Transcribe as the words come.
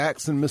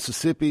Jackson,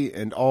 Mississippi,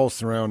 and all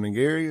surrounding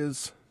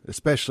areas,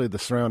 especially the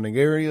surrounding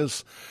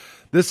areas.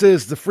 This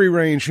is the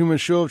free-range human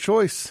show of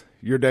choice,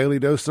 your daily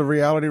dose of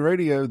reality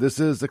radio. This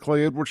is the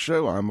Clay Edwards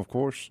Show. I'm, of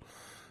course,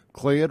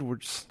 Clay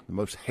Edwards, the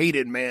most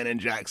hated man in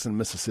Jackson,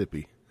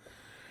 Mississippi.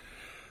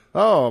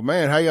 Oh,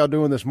 man, how y'all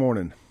doing this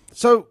morning?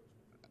 So,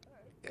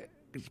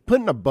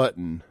 putting a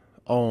button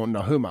on,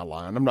 now who am I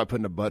lying? I'm not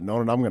putting a button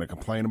on it. I'm going to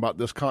complain about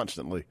this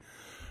constantly.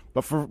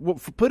 But for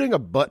putting a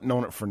button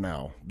on it for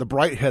now, the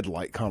bright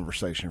headlight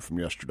conversation from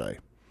yesterday,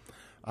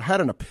 I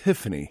had an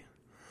epiphany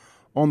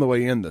on the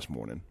way in this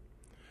morning.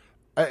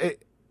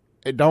 It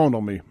dawned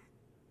on me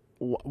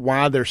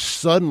why they're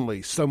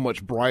suddenly so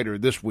much brighter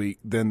this week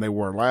than they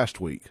were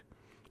last week.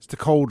 It's the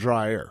cold,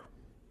 dry air.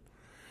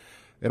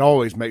 It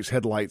always makes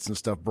headlights and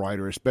stuff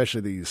brighter,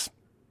 especially these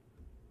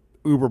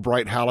uber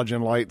bright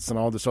halogen lights and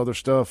all this other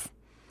stuff.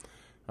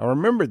 I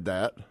remembered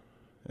that,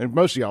 and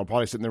most of y'all are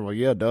probably sitting there, well,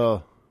 yeah,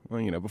 duh. Well,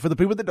 you know, but for the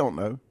people that don't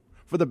know,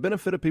 for the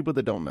benefit of people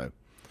that don't know,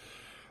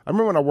 I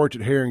remember when I worked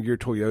at Herring Gear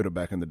Toyota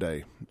back in the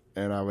day,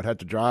 and I would have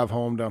to drive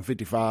home down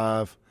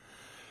 55,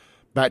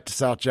 back to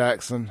South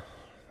Jackson,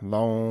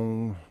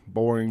 long,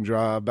 boring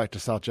drive back to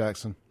South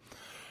Jackson.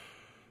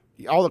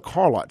 All the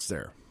car lots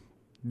there.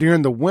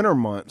 During the winter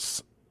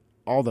months,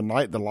 all the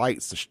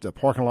lights, the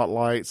parking lot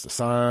lights, the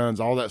signs,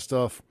 all that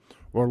stuff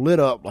were lit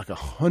up like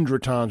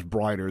 100 times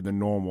brighter than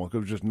normal. It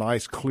was just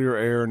nice, clear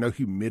air, no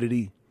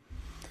humidity.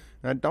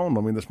 And it dawned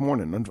on me this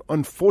morning.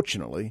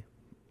 Unfortunately,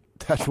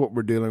 that's what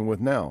we're dealing with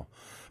now.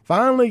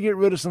 Finally get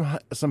rid of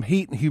some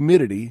heat and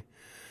humidity,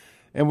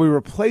 and we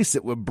replace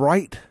it with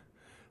bright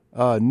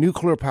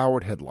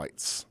nuclear-powered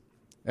headlights.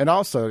 And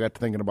also I got to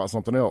thinking about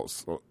something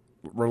else,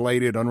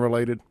 related,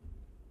 unrelated.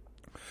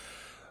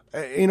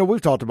 You know, we've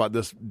talked about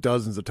this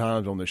dozens of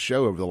times on this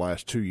show over the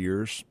last 2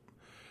 years.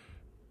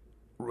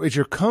 As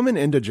you're coming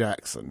into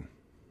Jackson,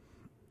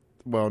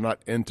 well,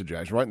 not into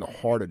Jackson, right in the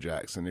heart of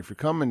Jackson. If you're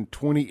coming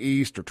 20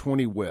 east or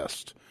 20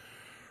 west,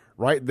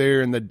 right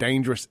there in the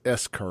dangerous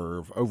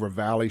S-curve over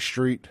Valley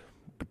Street,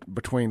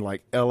 between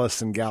like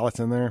Ellis and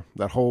Gallatin there,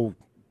 that whole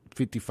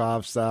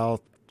 55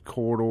 South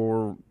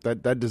corridor,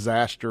 that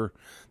disaster,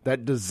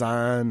 that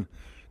design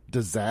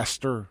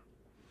disaster,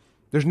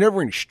 there's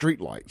never any street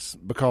lights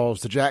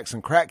because the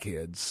Jackson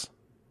crackheads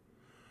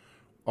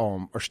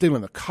are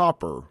stealing the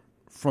copper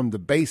from the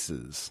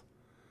bases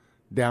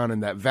down in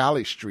that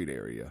Valley Street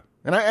area.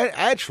 And I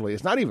actually,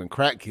 it's not even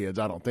crackheads,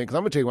 I don't think. Because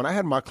I'm going to tell you, when I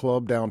had my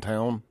club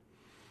downtown,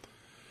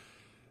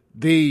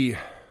 these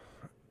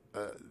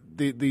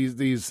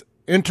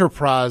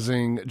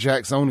enterprising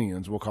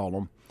Jacksonians, we'll call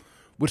them,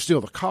 would steal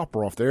the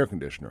copper off the air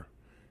conditioner.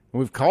 And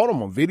we've caught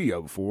them on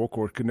video before. Of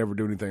course, could never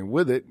do anything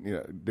with it. You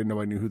know, didn't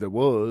nobody knew who that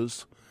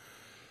was.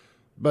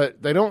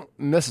 But they don't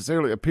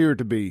necessarily appear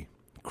to be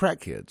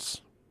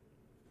crackheads.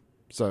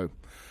 So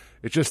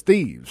it's just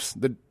thieves.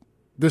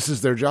 This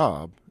is their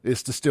job,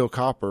 is to steal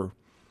copper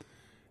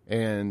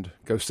and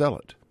go sell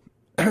it.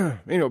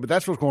 You know, but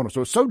that's what's going on.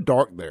 So it's so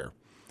dark there.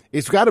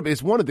 It's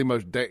one of the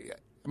most,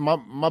 my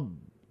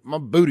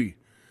booty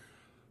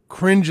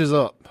cringes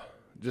up,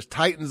 just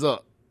tightens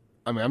up.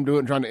 I mean, I'm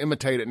trying to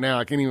imitate it now.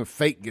 I can't even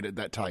fake get it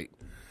that tight.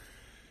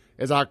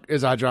 As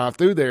I drive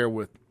through there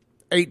with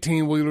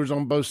 18-wheelers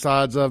on both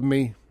sides of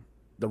me,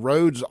 the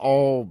road's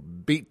all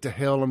beat to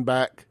hell and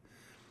back.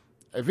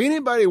 If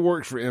anybody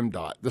works for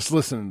MDOT that's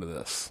listening to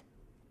this,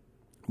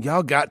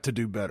 y'all got to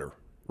do better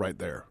right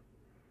there.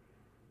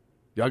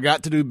 Y'all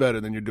got to do better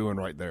than you're doing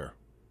right there.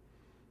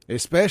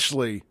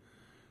 Especially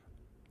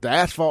the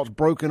asphalt's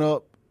broken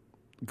up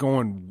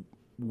going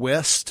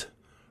west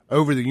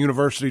over the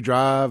University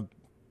Drive,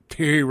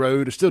 Terry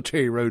Road. It's still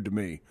Terry Road to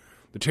me.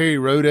 The Terry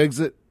Road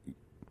exit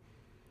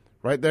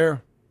right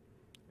there,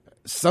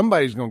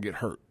 somebody's going to get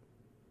hurt.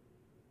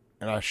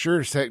 And I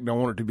sure as heck don't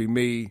want it to be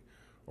me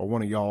or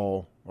one of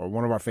y'all or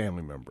one of our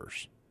family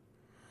members.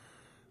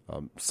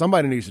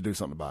 Somebody needs to do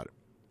something about it.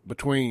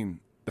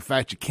 Between the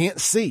fact you can't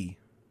see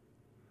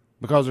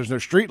because there's no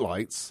street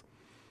lights,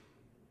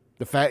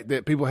 the fact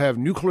that people have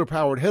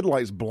nuclear-powered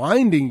headlights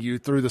blinding you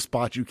through the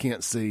spot you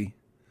can't see,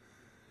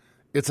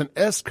 it's an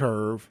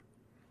S-curve,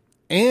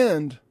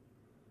 and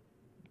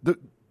the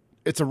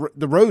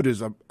road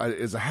is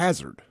a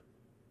hazard.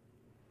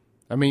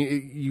 I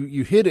mean,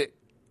 you hit it,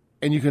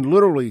 and you can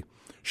literally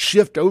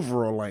shift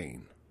over a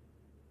lane.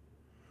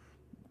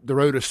 The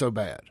road is so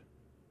bad.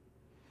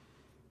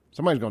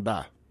 Somebody's going to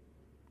die.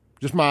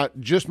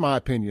 Just my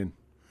opinion.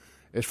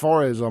 As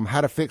far as how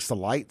to fix the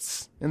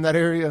lights in that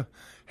area,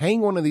 hang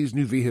one of these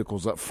new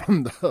vehicles up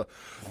from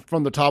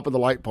the top of the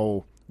light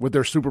pole with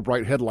their super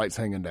bright headlights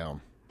hanging down,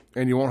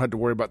 and you won't have to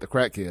worry about the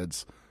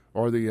crackheads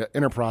or the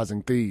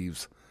enterprising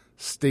thieves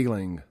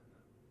stealing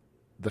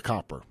the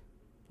copper.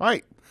 All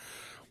right.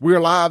 We're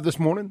live this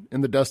morning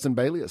in the Dustin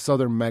Bailey at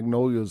Southern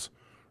Magnolias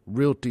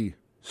Realty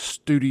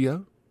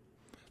Studio.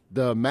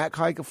 The Mac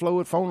Haik of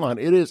Flowood phone line,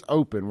 it is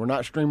open. We're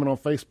not streaming on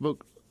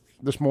Facebook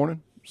this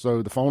morning,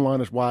 so the phone line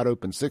is wide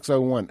open,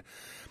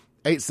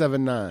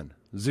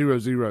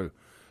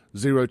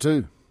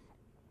 601-879-0002.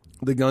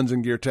 The Guns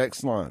and Gear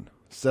text line,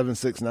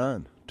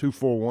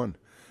 769-241-9930.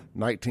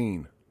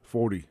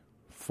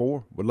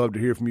 1944. Would love to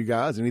hear from you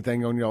guys.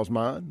 Anything on y'all's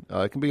mind?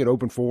 It can be an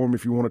open forum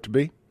if you want it to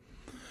be.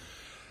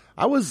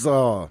 I was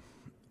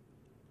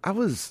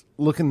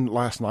looking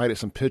last night at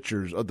some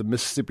pictures of the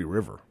Mississippi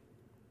River.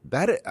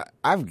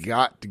 I've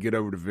got to get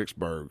over to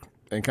Vicksburg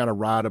and kind of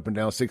ride up and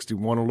down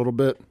 61 a little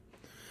bit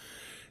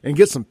and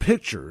get some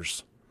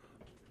pictures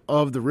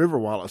of the river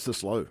while it's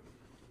this low.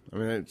 I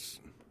mean,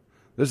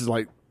 this is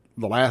like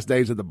the last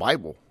days of the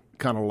Bible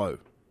kind of low.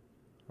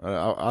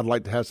 I'd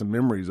like to have some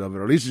memories of it,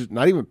 or at least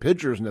not even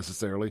pictures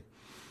necessarily.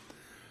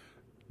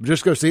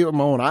 Just go see it with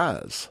my own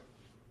eyes.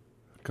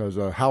 Because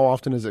how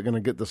often is it going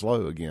to get this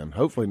low again?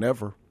 Hopefully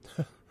never.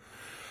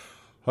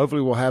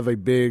 Hopefully we'll have a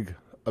big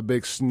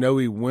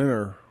snowy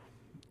winter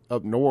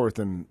up north,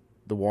 and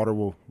the water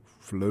will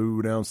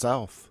flow down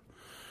south,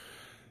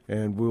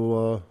 and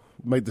we'll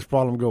make this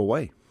problem go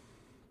away.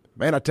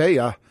 Man, I tell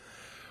you,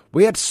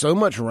 we had so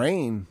much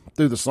rain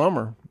through the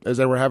summer as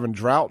they were having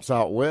droughts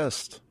out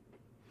west.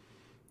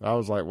 I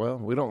was like, well,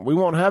 we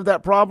won't have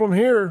that problem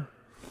here.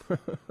 But,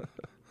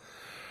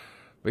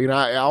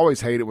 I always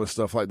hate it when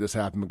stuff like this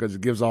happens because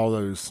it gives all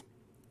those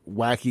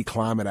wacky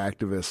climate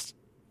activists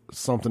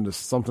something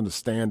to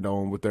stand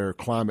on with their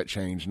climate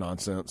change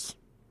nonsense.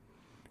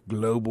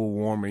 Global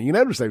warming. You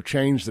notice they've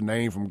changed the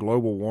name from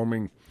global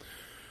warming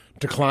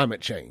to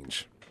climate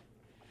change.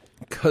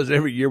 Because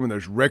every year when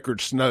there's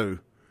record snow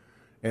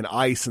and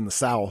ice in the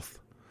South,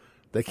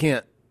 they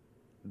can't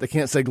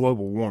say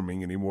global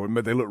warming anymore,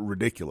 but they look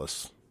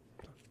ridiculous.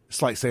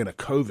 It's like saying a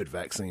COVID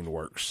vaccine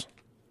works.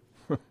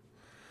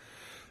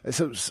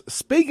 So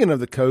speaking of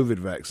the COVID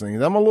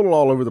vaccine, I'm a little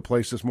all over the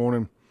place this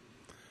morning.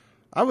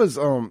 I was,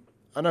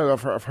 I know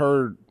I've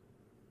heard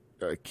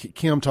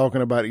Kim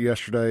talking about it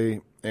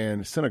yesterday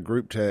and sent a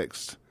group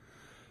text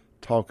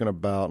talking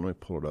about, let me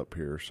pull it up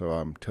here so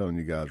I'm telling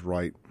you guys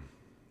right.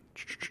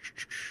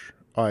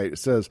 All right, it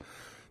says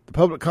the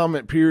public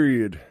comment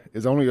period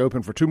is only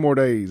open for 2 more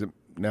days,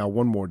 now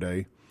 1 more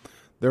day.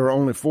 There are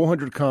only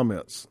 400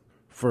 comments.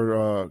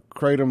 For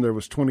Kratom, there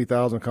was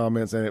 20,000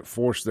 comments, and it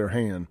forced their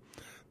hand.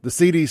 The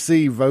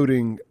CDC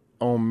voting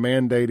on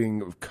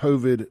mandating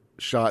COVID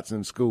shots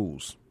in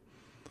schools.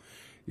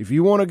 If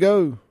you want to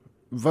go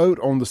vote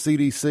on the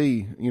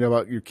CDC,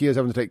 about your kids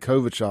having to take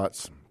COVID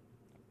shots,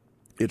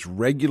 it's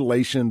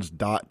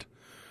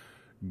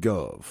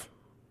regulations.gov.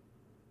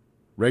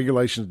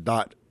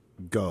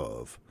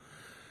 Regulations.gov.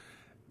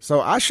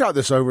 So I shot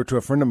this over to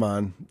a friend of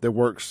mine that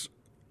works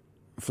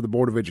for the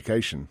Board of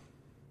Education.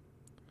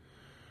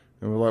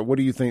 And we're like, what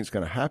do you think is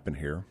going to happen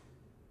here?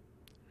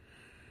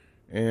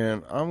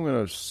 And I'm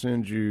going to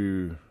send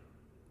you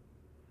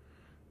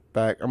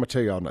back. I'm going to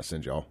tell y'all, not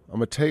send y'all. I'm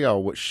going to tell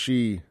y'all what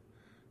she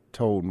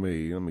told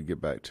me. Let me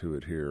get back to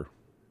it here.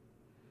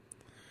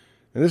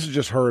 And this is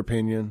just her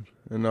opinion.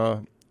 And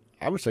I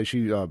would say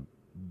she's a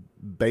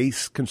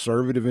base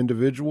conservative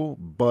individual,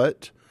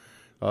 but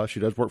she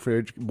does work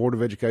for the Board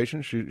of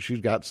Education.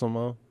 She's got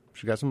some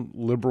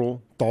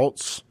liberal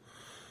thoughts.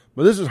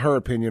 But this is her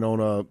opinion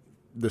on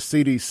the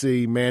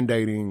CDC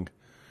mandating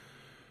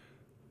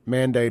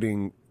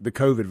the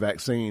COVID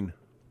vaccine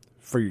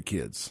for your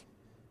kids.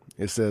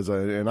 It says,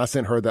 and I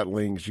sent her that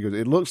link. She goes,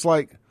 it looks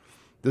like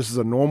this is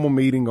a normal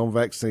meeting on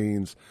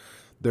vaccines,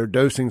 their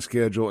dosing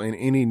schedule, and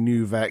any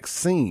new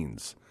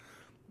vaccines.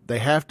 They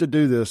have to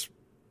do this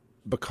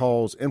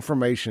because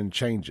information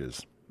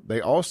changes. They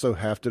also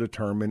have to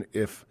determine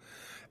if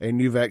a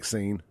new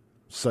vaccine,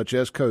 such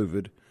as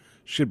COVID,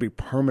 should be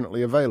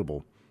permanently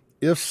available.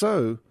 If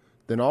so,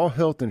 then all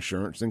health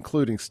insurance,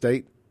 including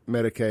state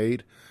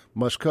Medicaid,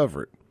 must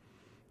cover it.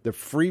 The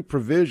free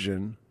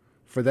provision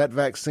for that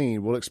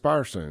vaccine will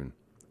expire soon.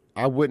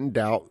 I wouldn't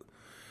doubt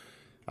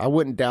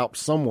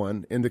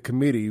someone in the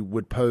committee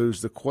would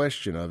pose the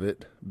question of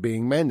it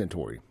being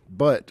mandatory,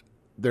 but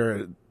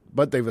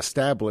they've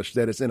established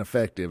that it's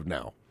ineffective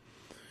now.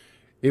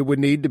 It would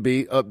need to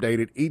be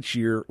updated each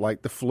year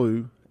like the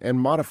flu and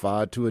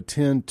modified to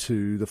attend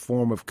to the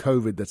form of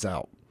COVID that's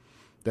out.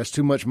 That's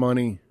too much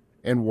money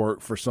and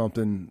work for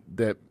something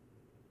that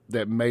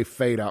may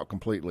fade out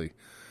completely.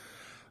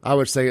 I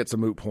would say it's a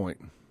moot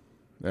point.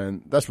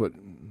 And that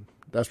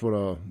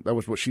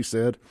was what she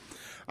said.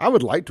 I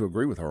would like to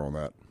agree with her on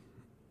that.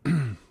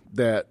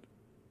 That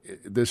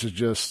this is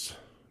just,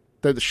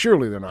 that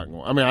surely they're not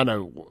going. I mean, I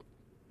know,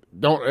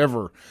 don't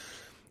ever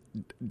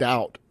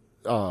doubt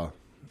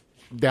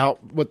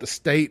what the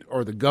state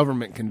or the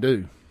government can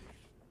do.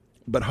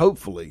 But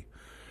hopefully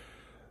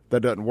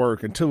that doesn't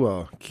work. And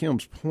to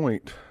Kim's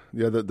point,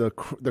 the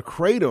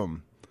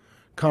Kratom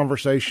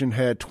conversation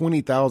had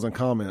 20,000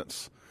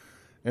 comments,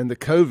 and the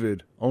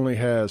COVID only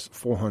has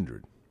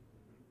 400.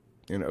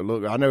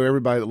 Look, I know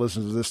everybody that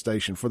listens to this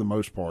station, for the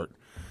most part,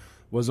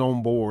 was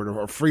on board,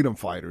 or freedom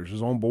fighters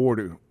was on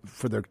board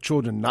for their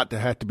children not to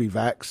have to be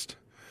vaxxed.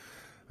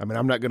 I mean,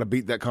 I'm not going to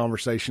beat that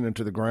conversation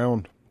into the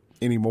ground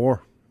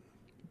anymore.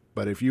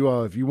 But if you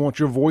want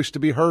your voice to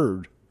be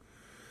heard,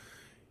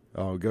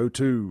 go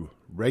to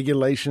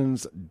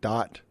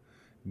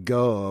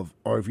regulations.gov,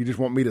 or if you just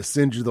want me to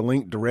send you the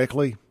link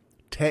directly,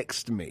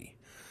 text me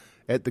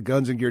at the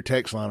Guns and Gear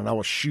text line, and I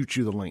will shoot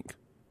you the link.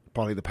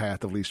 Probably the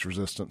path of least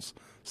resistance.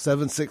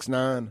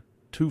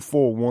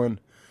 769-241-1944.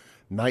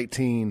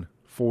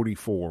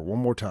 One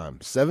more time.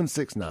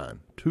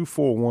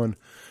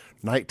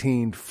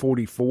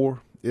 769-241-1944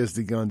 is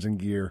the Guns and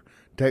Gear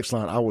text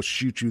line. I will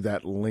shoot you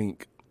that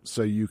link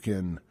so you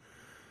can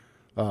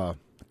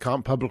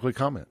publicly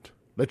comment.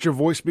 Let your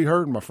voice be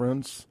heard, my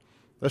friends.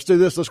 Let's do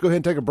this. Let's go ahead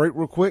and take a break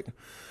real quick.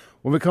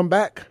 When we come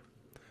back,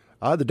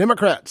 the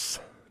Democrats,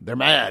 they're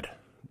mad.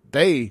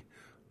 They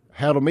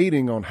had a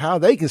meeting on how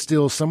they can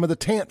steal some of the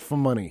TANF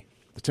money,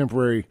 the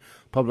temporary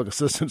public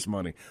assistance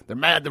money. They're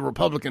mad the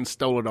Republicans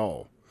stole it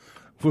all.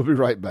 We'll be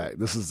right back.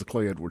 This is the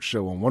Clay Edwards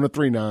Show on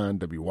 103.9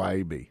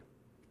 WYAB.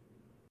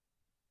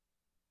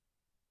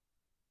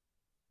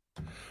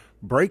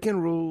 Breaking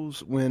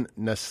rules when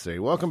necessary.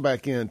 Welcome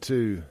back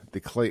into the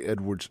Clay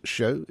Edwards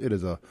Show. It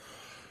is a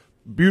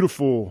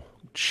beautiful,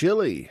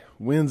 chilly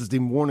Wednesday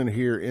morning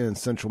here in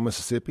central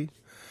Mississippi.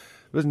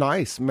 It was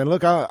nice. Man,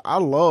 look, I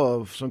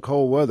love some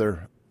cold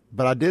weather,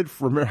 but I did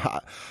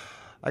remember,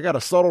 I got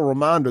a subtle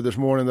reminder this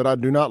morning that I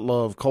do not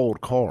love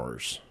cold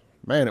cars.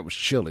 Man, it was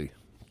chilly.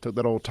 Took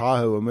that old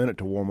Tahoe a minute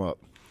to warm up.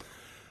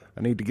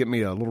 I need to get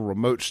me a little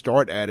remote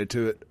start added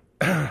to it.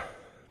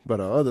 But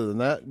other than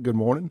that, good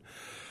morning.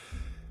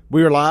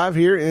 We are live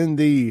here in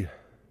the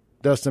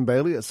Dustin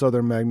Bailey at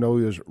Southern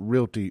Magnolias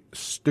Realty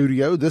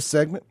Studio. This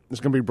segment is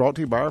going to be brought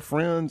to you by our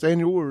friends and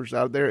yours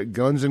out there at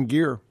Guns and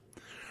Gear,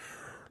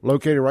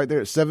 located right there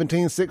at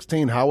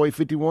 1716 Highway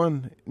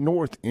 51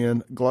 North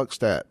in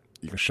Gluckstadt.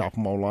 You can shop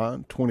them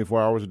online 24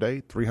 hours a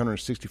day,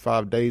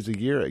 365 days a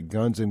year at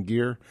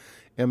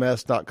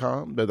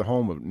gunsandgearms.com. They're the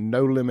home of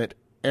No Limit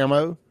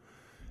Ammo,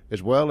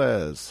 as well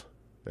as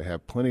they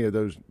have plenty of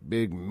those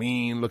big,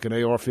 mean-looking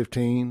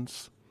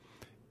AR-15s.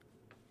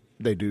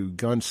 They do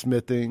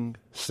gunsmithing,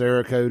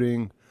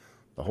 Cerakoting,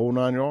 the whole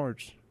 9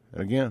 yards.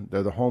 And again,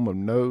 they're the home of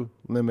No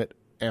Limit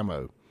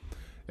Ammo.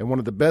 And one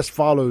of the best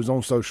follows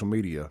on social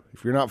media.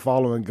 If you're not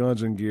following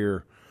Guns and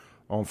Gear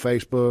on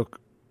Facebook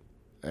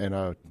and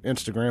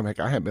Instagram, heck,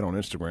 I haven't been on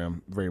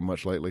Instagram very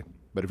much lately.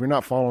 But if you're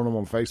not following them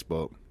on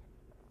Facebook,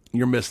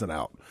 you're missing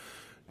out.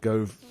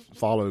 Go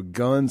follow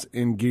Guns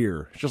and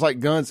Gear. It's just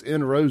like Guns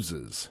N'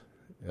 Roses.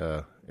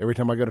 Every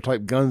time I go to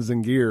type Guns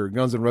and Gear,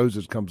 Guns N'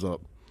 Roses comes up.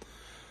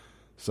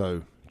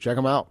 So check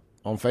them out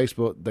on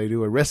Facebook. They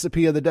do a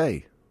recipe of the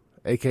day,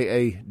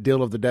 a.k.a.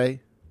 deal of the day.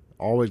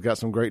 Always got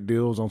some great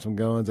deals on some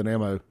guns and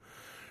ammo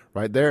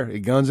right there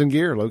at Guns and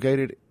Gear,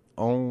 located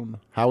on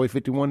Highway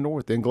 51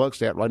 North in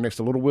Gluckstadt, right next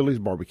to Little Willie's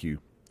Barbecue.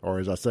 Or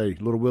as I say,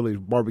 Little Willie's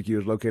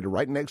Barbecue is located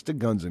right next to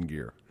Guns and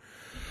Gear.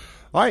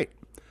 All right,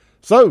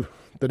 so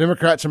the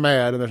Democrats are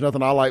mad, and there's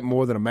nothing I like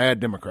more than a mad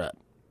Democrat.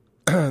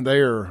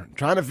 They are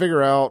trying to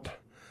figure out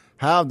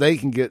how they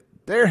can get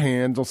their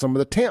hands on some of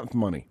the TANF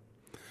money.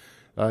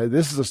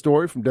 This is a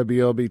story from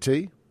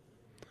WLBT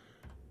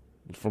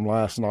from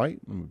last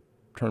night. I'm going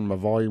to turn my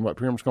volume up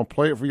here. I'm just going to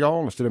play it for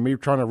y'all instead of me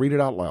trying to read it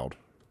out loud.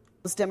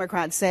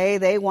 Democrats say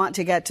they want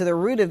to get to the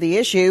root of the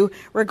issue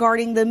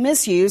regarding the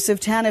misuse of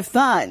TANF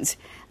funds.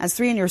 As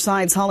 3 on Your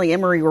Side's Holly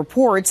Emery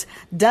reports,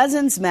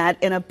 dozens met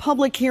in a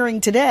public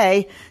hearing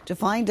today to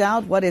find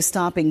out what is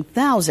stopping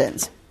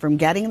thousands from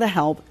getting the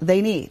help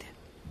they need.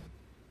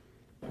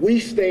 We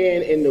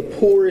stand in the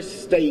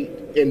poorest state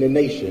in the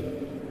nation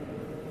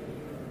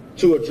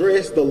to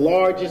address the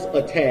largest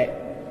attack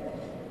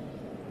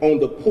on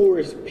the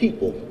poorest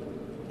people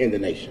in the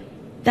nation.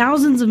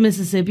 Thousands of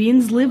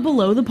Mississippians live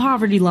below the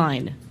poverty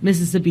line.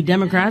 Mississippi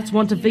Democrats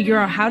want to figure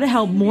out how to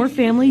help more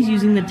families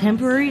using the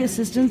Temporary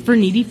Assistance for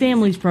Needy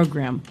Families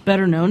program,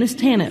 better known as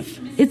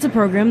TANF. It's a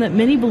program that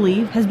many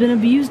believe has been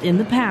abused in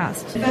the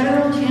past.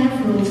 Federal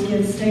TANF rules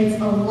give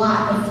states a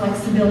lot of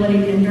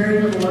flexibility and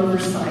very little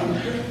oversight,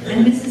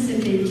 and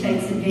Mississippi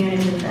takes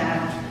advantage of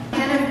that.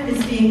 TANF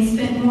is being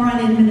spent more on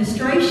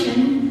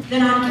administration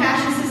than on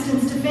cash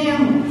assistance to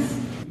families.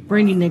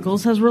 Brandy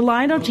Nichols has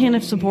relied on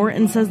TANF support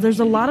and says there's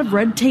a lot of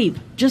red tape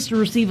just to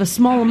receive a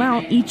small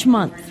amount each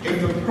month.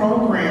 If the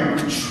program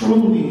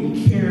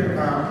truly cared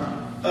about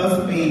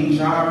us being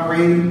job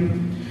ready,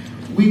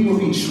 we will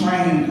be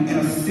trained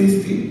and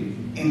assisted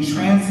in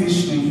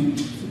transitioning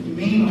to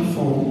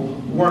meaningful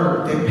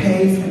work that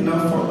pays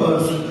enough for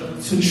us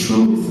to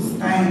truly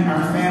sustain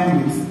our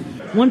families.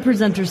 One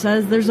presenter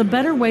says there's a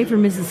better way for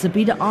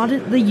Mississippi to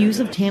audit the use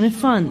of TANF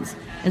funds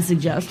and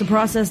suggests a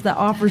process that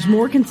offers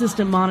more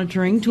consistent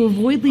monitoring to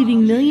avoid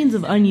leaving millions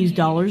of unused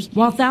dollars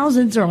while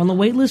thousands are on the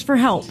wait list for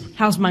help.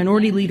 House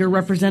Minority Leader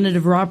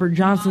Representative Robert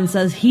Johnson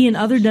says he and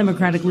other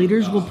Democratic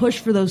leaders will push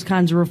for those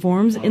kinds of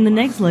reforms in the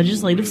next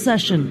legislative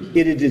session.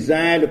 It is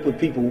designed to put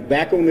people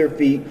back on their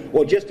feet,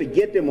 or just to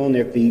get them on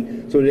their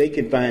feet so that they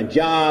can find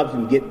jobs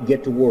and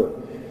get to work.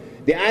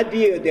 The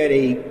idea that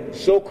a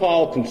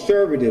so-called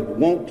conservative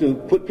want to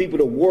put people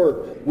to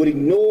work would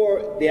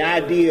ignore the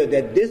idea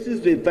that this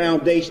is the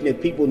foundation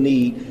that people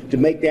need to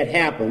make that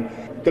happen.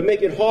 To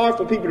make it hard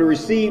for people to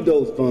receive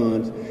those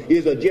funds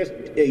is just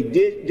a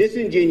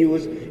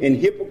disingenuous and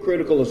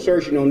hypocritical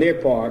assertion on their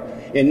part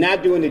and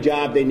not doing the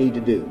job they need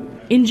to do.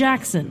 In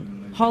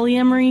Jackson, Holly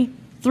Emery,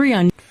 3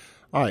 on.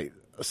 All right.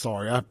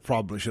 Sorry, I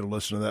probably should have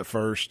listened to that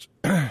first.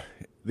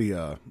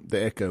 The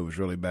echo was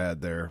really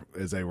bad there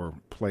as they were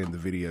playing the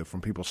video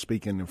from people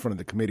speaking in front of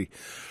the committee.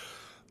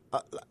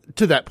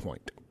 To that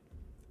point,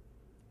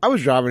 I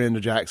was driving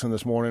into Jackson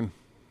this morning,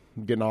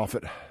 getting off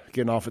at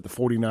the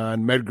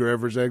 49 Medgar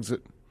Evers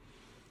exit,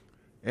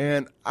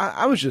 and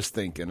I was just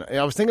thinking.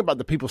 I was thinking about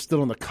the people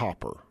still in the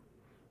copper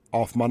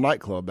off my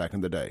nightclub back in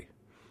the day,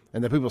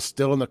 and the people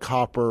still in the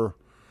copper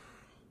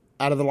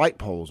out of the light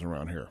poles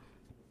around here.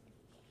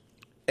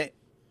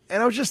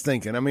 And I was just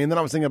thinking, then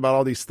I was thinking about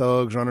all these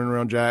thugs running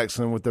around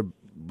Jackson with the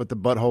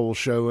buttholes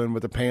showing,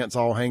 with the pants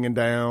all hanging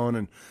down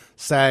and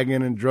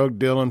sagging and drug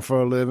dealing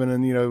for a living.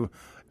 And,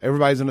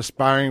 everybody's an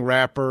aspiring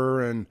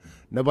rapper and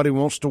nobody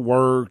wants to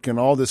work and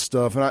all this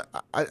stuff. And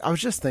I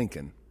was just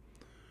thinking,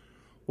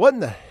 what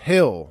in the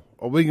hell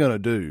are we going to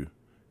do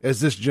as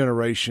this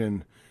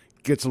generation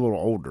gets a little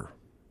older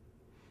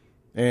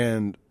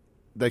and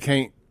they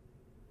can't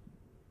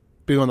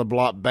be on the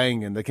block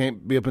banging. They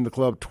can't be up in the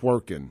club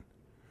twerking.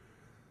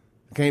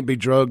 Can't be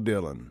drug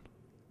dealing.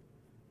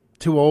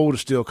 Too old to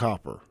steal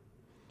copper.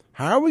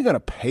 How are we going to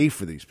pay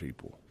for these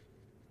people?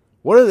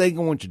 What are they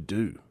going to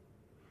do?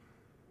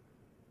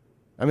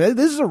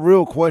 This is a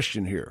real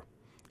question here.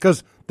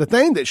 Because the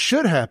thing that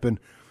should happen,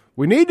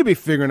 we need to be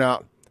figuring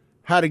out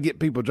how to get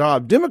people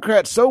jobs.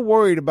 Democrats so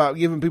worried about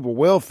giving people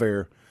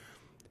welfare.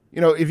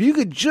 If you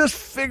could just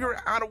figure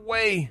out a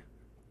way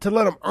to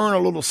let them earn a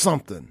little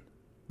something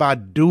by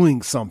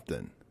doing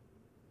something.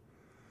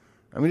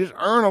 Just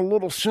earn a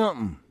little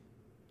something.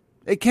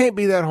 It can't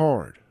be that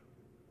hard.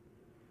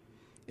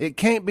 It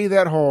can't be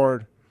that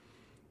hard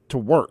to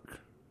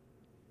work.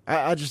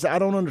 I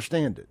don't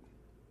understand it.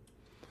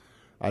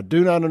 I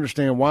do not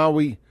understand why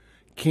we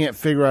can't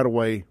figure out a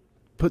way to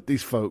put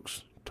these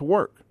folks to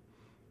work.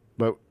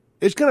 But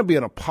it's going to be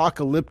an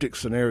apocalyptic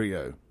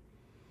scenario,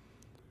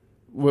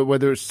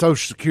 whether it's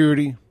Social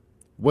Security,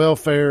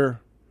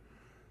 welfare,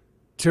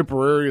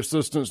 temporary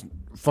assistance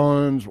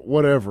funds,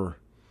 whatever,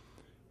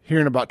 here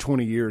in about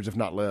 20 years, if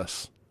not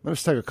less.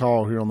 Let's take a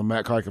call here on the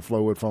Matt Kike and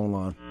Flowwood phone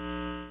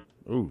line.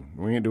 Ooh,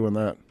 we ain't doing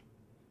that.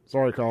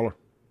 Sorry, caller.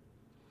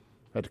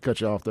 Had to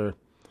cut you off there.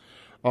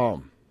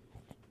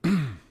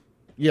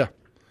 Yeah.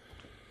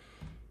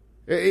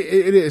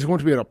 It is going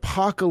to be an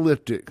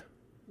apocalyptic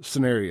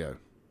scenario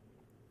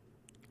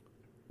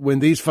when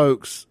these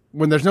folks,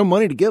 when there's no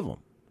money to give them.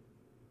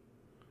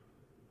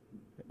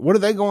 What are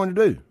they going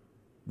to do?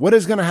 What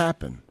is going to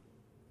happen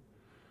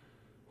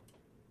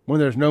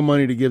when there's no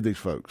money to give these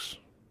folks?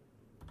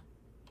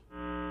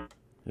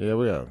 Yeah,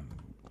 we have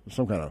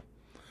some kind of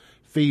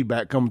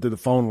feedback coming through the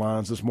phone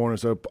lines this morning,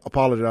 so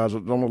apologize. I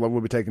don't know if we'll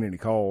be taking any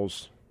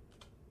calls.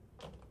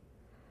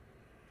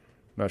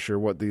 Not sure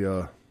what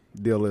the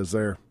deal is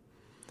there.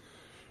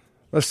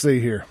 Let's see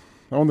here.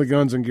 On the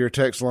Guns and Gear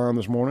text line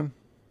this morning,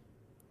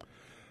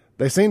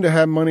 they seem to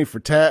have money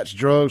for tats,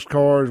 drugs,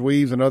 cars,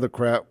 weaves, and other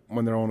crap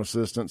when they're on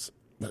assistance.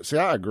 See,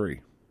 I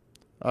agree.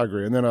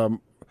 And then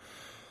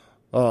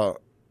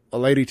a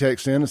lady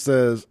texts in and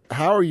says,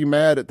 how are you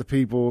mad at the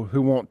people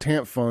who want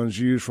TAMP funds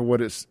used for what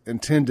it's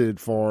intended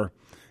for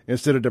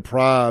instead of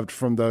deprived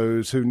from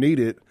those who need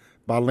it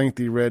by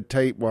lengthy red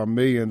tape while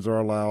millions are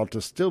allowed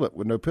to steal it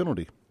with no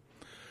penalty?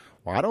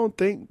 Well, I don't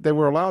think they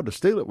were allowed to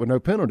steal it with no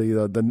penalty.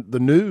 The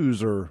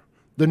news or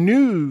the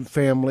new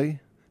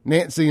family,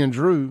 Nancy and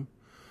Drew,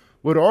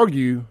 would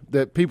argue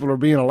that people are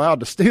being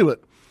allowed to steal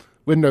it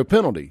with no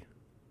penalty.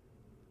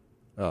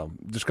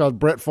 Just because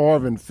Brett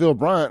Favre and Phil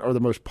Bryant are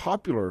the most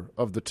popular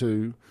of the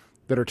two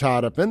that are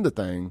tied up in the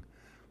thing,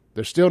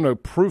 there's still no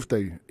proof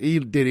they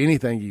did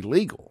anything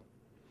illegal.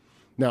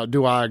 Now,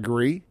 do I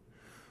agree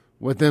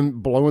with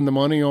them blowing the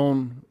money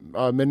on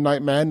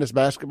Midnight Madness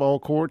basketball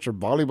courts or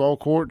volleyball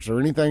courts or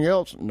anything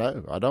else?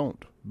 No, I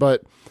don't.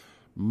 But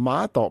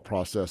my thought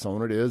process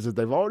on it is that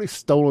they've already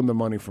stolen the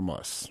money from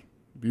us.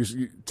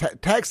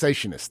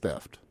 Taxation is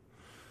theft.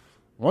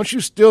 Once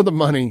you steal the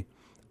money,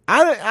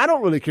 I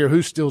don't really care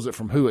who steals it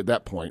from who at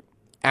that point.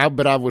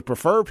 But I would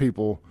prefer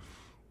people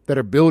that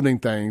are building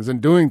things and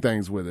doing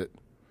things with it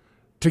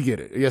to get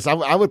it. Yes,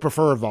 I would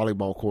prefer a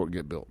volleyball court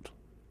get built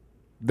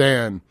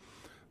than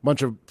a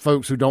bunch of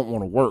folks who don't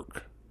want to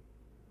work.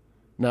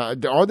 Now,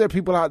 are there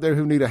people out there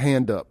who need a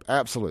hand up?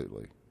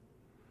 Absolutely.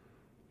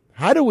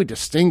 How do we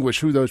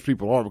distinguish who those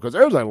people are? Because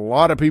there's a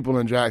lot of people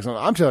in Jackson.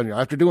 I'm telling you,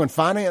 after doing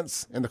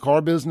finance in the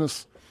car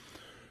business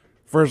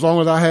for as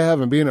long as I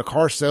have and being a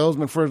car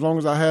salesman for as long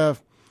as I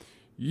have,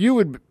 you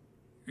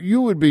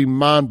would be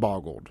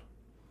mind-boggled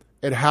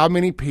at how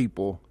many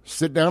people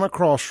sit down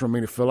across from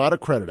me to fill out a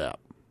credit app,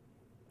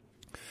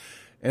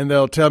 and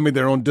they'll tell me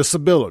they're on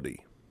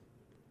disability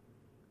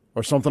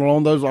or something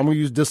along those. I'm going to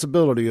use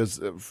disability as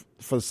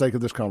for the sake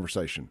of this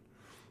conversation.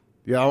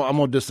 Yeah, I'm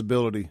on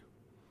disability,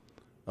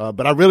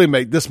 but I really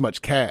make this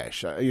much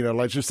cash.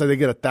 Let's just say they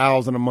get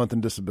 $1,000 a month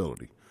in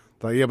disability.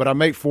 Like, yeah, but I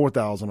make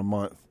 $4,000 a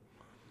month.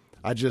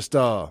 I just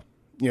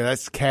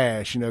that's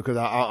cash, because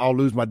I'll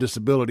lose my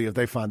disability if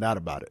they find out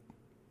about it.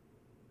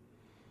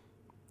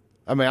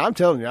 I'm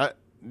telling you,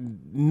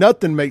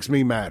 nothing makes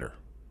me madder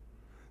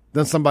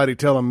than somebody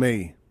telling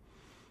me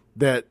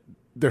that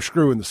they're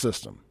screwing the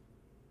system.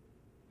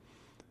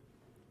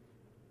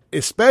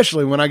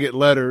 Especially when I get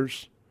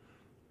letters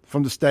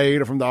from the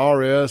state or from the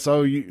IRS,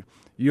 oh, you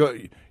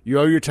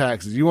owe your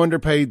taxes, you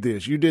underpaid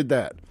this, you did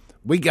that.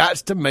 We got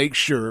to make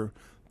sure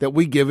that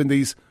we giving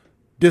these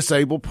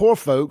disabled poor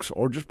folks,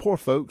 or just poor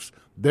folks,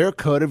 their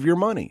cut of your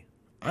money.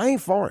 I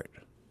ain't for it.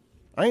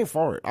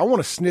 I want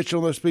to snitch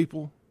on those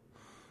people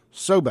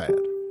so bad.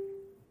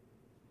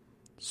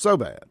 So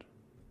bad.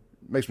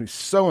 It makes me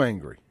so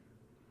angry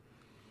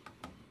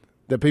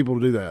that people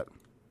do that.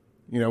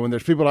 You know, when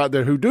there's people out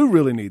there who do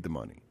really need the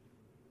money.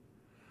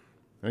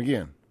 And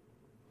again,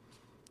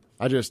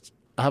 I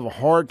have a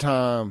hard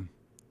time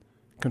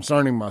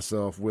concerning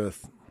myself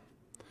with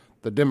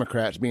the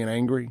Democrats being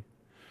angry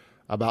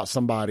about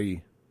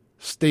somebody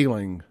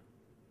stealing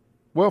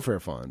welfare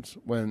funds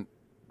when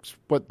it's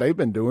what they've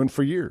been doing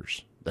for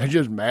years. They're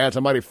just mad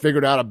somebody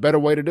figured out a better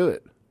way to do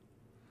it.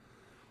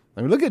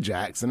 I mean, look at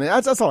Jackson.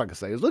 That's all I can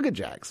say is look at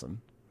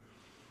Jackson.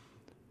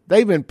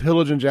 They've been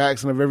pillaging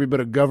Jackson of every bit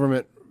of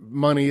government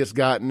money it's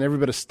gotten, every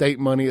bit of state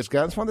money it's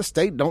gotten. That's why the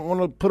state don't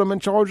want to put them in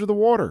charge of the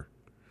water.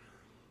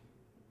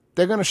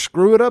 They're going to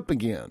screw it up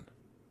again.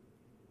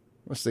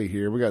 Let's see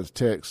here. We got a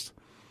text.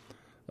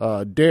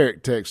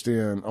 Derek texted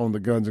in on the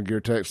Guns and Gear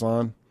text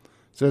line.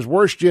 Says,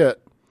 worst yet,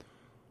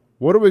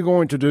 what are we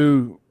going to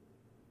do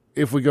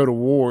if we go to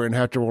war and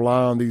have to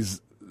rely on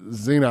these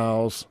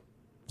zillennials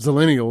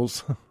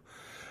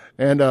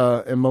and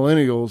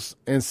millennials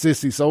and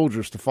sissy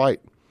soldiers to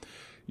fight?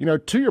 You know,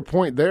 to your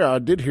point there, I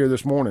did hear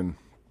this morning,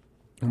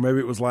 or maybe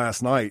it was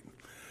last night,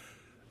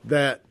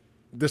 that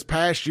this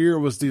past year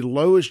was the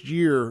lowest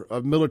year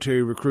of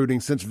military recruiting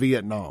since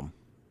Vietnam.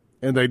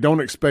 And they don't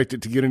expect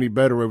it to get any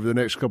better over the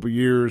next couple of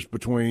years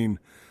between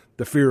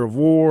the fear of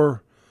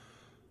war,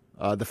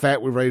 the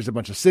fact we raised a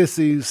bunch of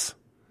sissies,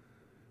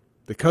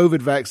 the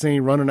COVID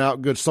vaccine running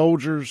out good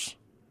soldiers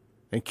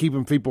and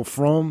keeping people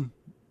from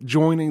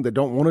joining that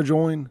don't want to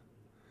join.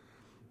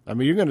 I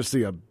mean, you're going to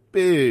see a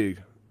big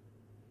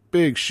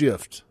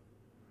shift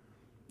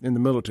in the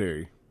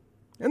military.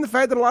 And the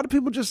fact that a lot of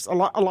people a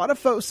lot of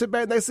folks sit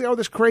back and they say all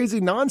this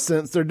crazy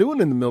nonsense they're doing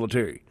in the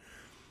military.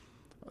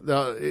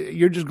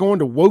 You're just going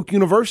to woke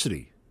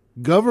university.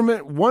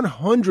 Government,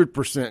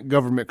 100%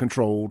 government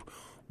controlled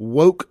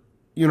woke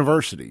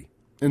university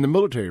in the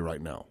military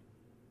right now.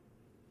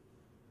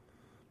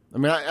 I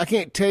mean, I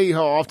can't tell you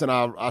how often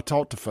I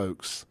talk to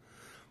folks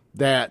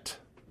that,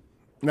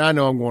 now I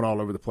know I'm going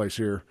all over the place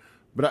here,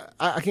 but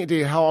I can't tell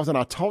you how often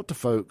I talk to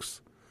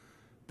folks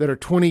that are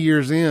 20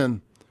 years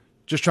in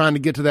just trying to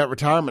get to that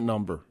retirement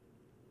number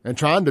and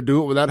trying to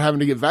do it without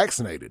having to get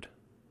vaccinated.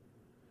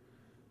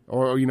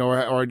 Or, you know,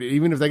 or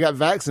even if they got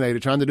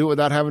vaccinated, trying to do it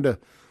without having to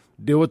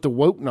deal with the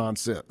woke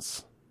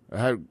nonsense.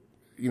 Have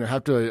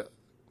to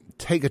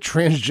take a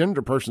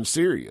transgender person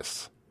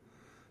serious.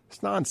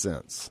 It's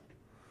nonsense.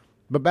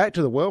 But back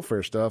to the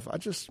welfare stuff,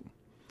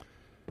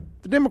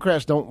 the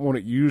Democrats don't want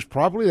it used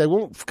properly. They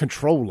want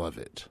control of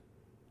it.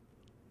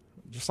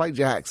 Just like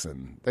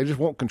Jackson. They just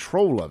want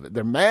control of it.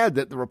 They're mad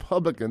that the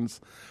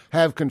Republicans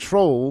have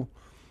control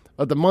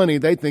of the money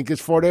they think is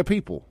for their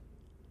people.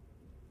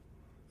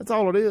 That's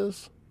all it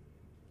is.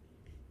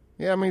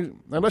 Yeah, I mean,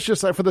 and let's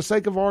just say, for the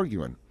sake of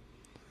arguing,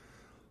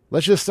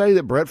 let's just say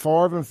that Brett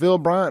Favre and Phil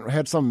Bryant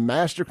had some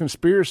master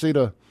conspiracy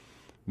to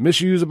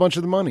misuse a bunch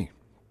of the money.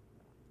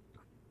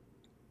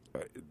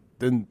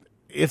 Then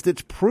if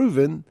it's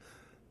proven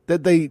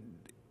that they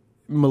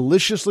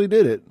maliciously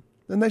did it,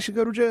 then they should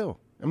go to jail.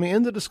 I mean,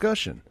 end the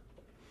discussion.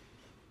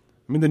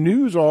 I mean, the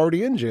news are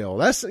already in jail.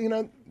 That's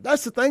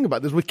the thing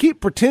about this. We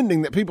keep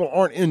pretending that people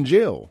aren't in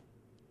jail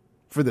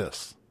for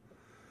this.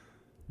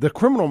 The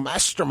criminal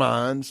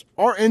masterminds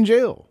are in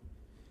jail.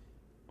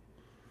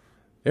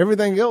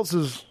 Everything else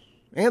is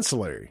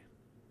ancillary.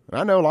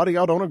 I know a lot of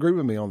y'all don't agree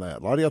with me on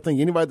that. A lot of y'all think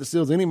anybody that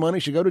steals any money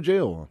should go to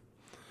jail,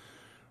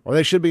 or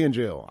they should be in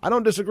jail. I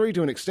don't disagree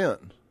to an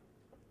extent.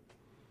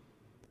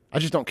 I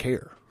just don't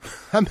care.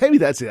 Maybe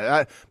that's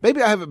it.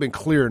 Maybe I haven't been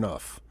clear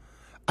enough.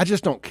 I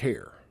just don't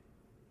care.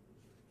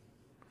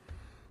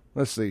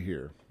 Let's see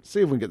here.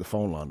 See if we can get the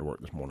phone line to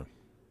work this morning.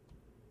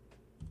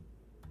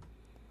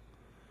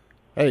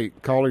 Hey,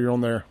 caller, you're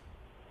on there.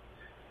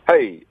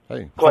 Hey,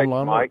 phone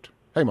line Mike. Worked.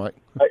 Hey, Mike.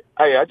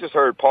 Hey, I just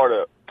heard part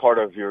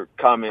of your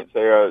comments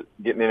there,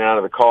 getting in and out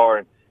of the car,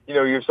 and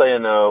you're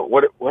saying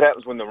what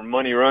happens when the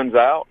money runs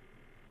out.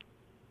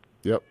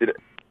 Yep.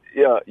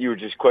 Yeah, you were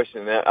just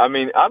questioning that. I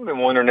mean, I've been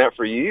wondering that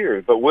for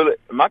years, but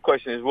my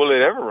question is, will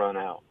it ever run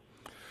out?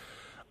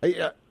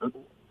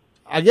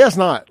 I guess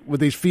not. With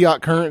these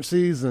fiat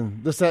currencies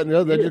and this, that, and the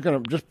other, they're just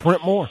going to just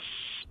print more.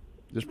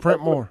 Just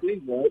print more.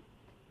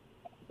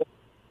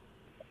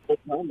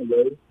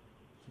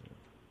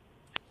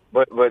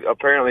 But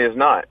apparently it's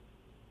not.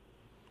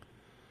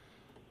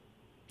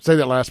 Say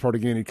that last part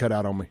again. He cut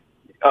out on me.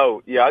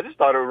 Oh, yeah, I just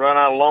thought it would run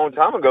out a long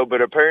time ago, but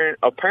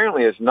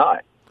apparently it's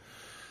not.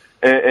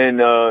 And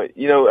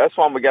that's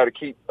why we got to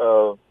keep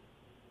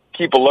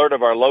alert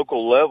of our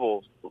local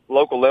levels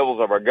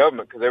of our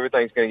government, because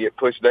everything's going to get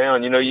pushed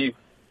down. You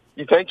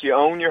think you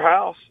own your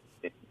house,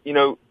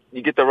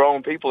 you get the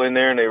wrong people in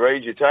there and they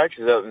raise your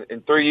taxes up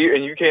in 3 years,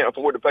 and you can't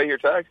afford to pay your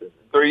taxes.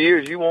 In 3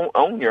 years, you won't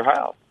own your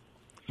house.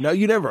 No,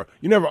 you never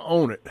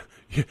own it.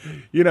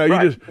 You know,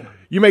 Right.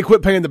 you may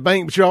quit paying the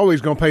bank, but you're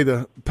always going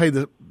to pay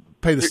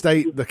the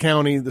state, the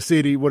county, the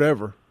city,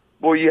 whatever.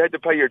 Well, you had to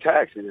pay your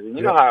taxes, and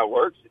you know how it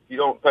works. If you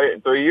don't pay it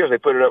in 3 years, they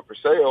put it up for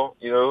sale.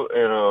 You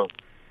know,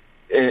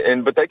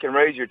 and but they can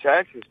raise your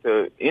taxes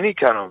to any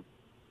kind of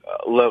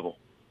level.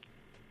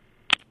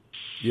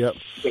 Yep.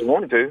 If they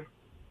wanted to.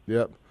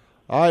 Yep.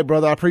 All right,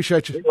 brother. I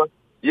appreciate you.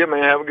 Yeah,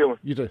 man. Have a good one.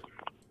 You too.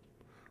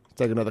 Let's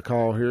take another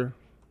call here.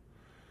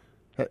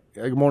 Hey,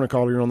 good morning,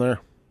 caller. You're on there.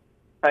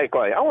 Hey,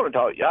 Clay, I want to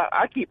talk to you.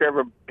 I keep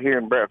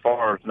hearing Brett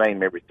Favre's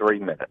name every 3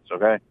 minutes,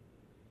 okay?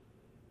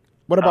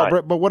 What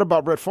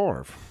about Brett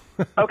Favre?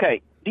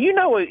 Okay, do you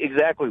know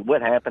exactly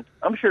what happened?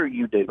 I'm sure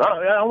you do.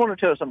 I want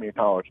to tell some of your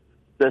callers.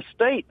 The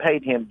state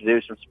paid him to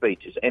do some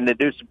speeches and to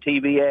do some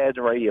TV ads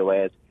and radio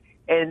ads,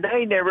 and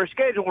they never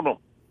scheduled them.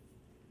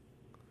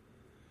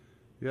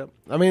 Yep.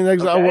 I mean,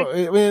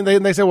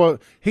 they say, well,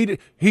 he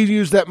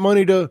used that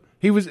money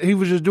he was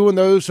just doing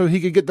those so he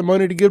could get the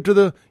money to give to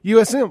the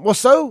USM. Well,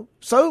 so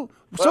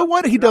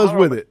what he does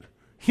with it?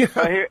 Yeah.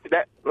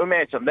 Let me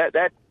ask you something.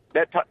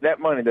 That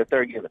money that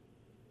they're giving,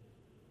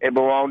 it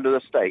belonged to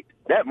the state.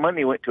 That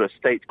money went to a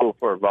state school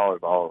for a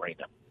volleyball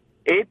arena.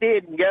 It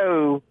didn't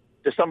go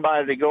to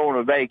somebody to go on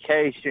a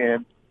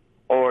vacation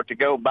or to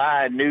go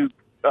buy a new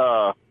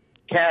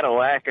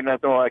Cadillac or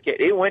nothing like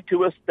that. It went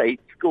to a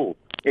state school.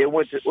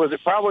 Was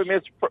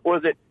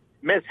it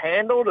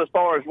mishandled as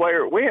far as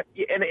where it went?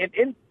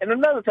 And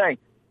another thing,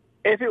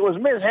 if it was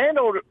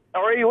mishandled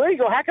or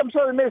illegal, how come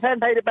Southern Miss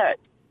hadn't paid it back?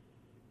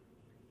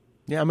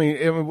 Yeah, I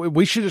mean,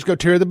 we should just go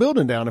tear the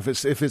building down if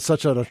it's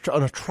such an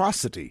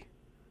atrocity.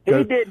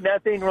 He did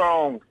nothing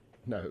wrong.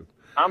 No,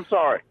 I'm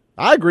sorry.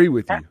 I agree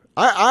with you.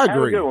 I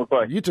agree. Have a good one,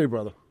 Clay. You too,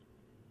 brother.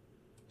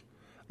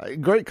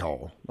 Great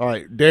call. All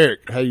right,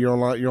 Derek. Hey, you're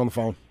on the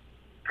phone.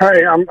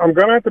 Hey, I'm going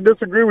to have to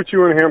disagree with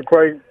you and him,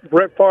 Clay.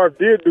 Brett Favre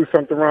did do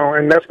something wrong,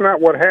 and that's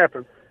not what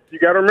happened. You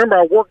got to remember,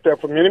 I worked there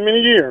for many,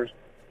 many years.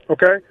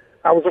 Okay,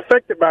 I was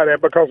affected by that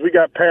because we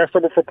got passed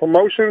over for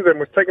promotions and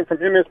was taken from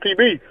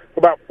MSPB for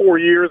about 4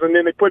 years, and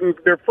then they put in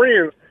their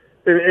friends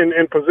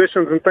in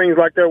positions and things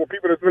like that with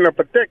people that's been there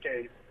for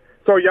decades.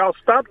 So y'all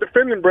stop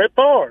defending Brett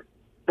Favre.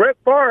 Brett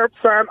Favre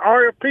signed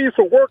RFPs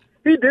for work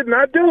he did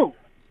not do.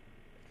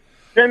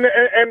 And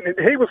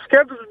he was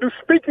scheduled to do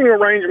speaking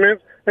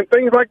arrangements and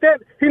things like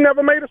that. He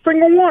never made a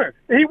single one.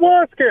 He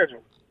was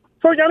scheduled.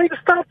 So y'all need to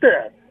stop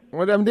that.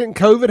 Well, didn't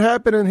COVID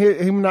happen and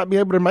him not be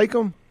able to make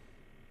them?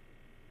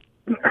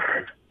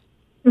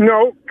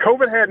 No,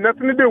 COVID had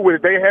nothing to do with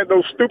it. They had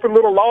those stupid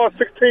little Law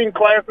 16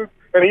 classes,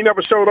 and he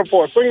never showed up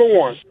for a single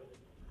one.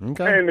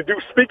 Okay. And to do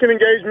speaking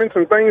engagements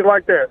and things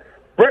like that.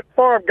 Brett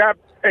Favre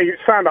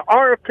signed an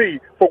RFP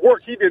for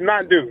work he did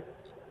not do.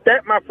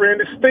 That, my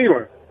friend, is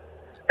stealing.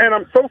 And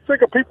I'm so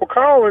sick of people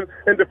calling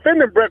and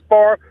defending Brett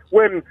Favre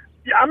when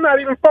I'm not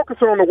even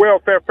focusing on the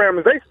welfare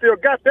families. They still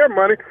got their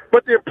money,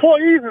 but the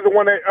employees is the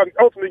one that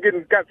ultimately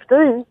got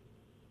screwed.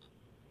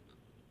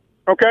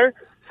 Okay?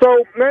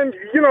 So, man,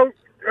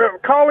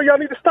 caller, y'all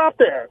need to stop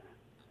that.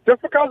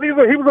 Just because he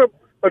was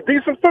a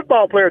decent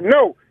football player.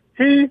 No,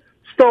 he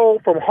stole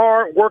from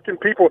hard-working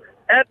people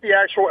at the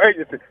actual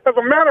agency. As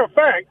a matter of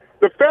fact,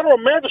 the federal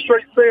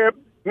magistrate said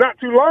not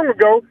too long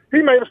ago,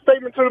 he made a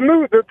statement to the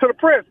news, to the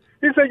press.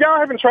 He said, y'all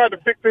haven't tried to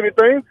fix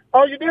anything.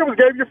 All you did was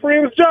gave your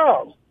friends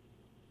jobs.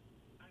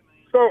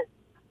 So,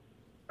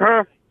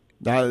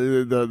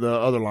 the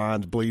other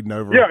line's bleeding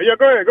over. Yeah,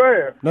 go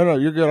ahead. No,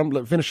 you're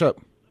good. Finish up.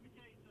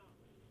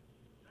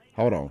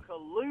 Hold on.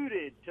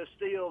 Colluded to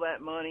steal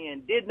that money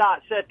and did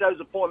not set those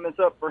appointments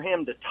up for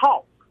him to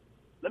talk.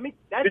 Did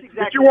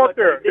you work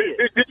there?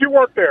 Did you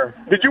work there?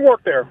 Did you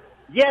work there?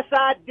 Yes,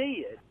 I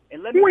did.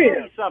 And let me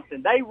tell you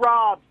something. They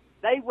robbed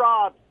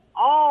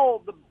all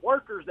the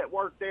workers that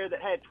worked there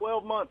that had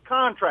 12-month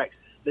contracts.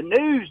 The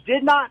news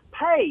did not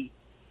pay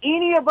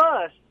any of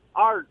us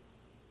our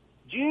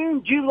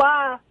June,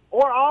 July,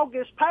 or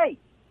August pay.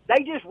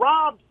 They just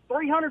robbed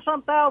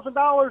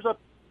 $300,000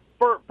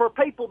 for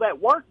people that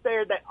worked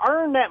there that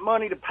earned that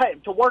money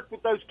to work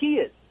with those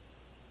kids.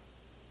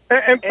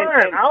 And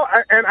fine,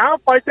 I'll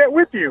fight that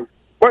with you.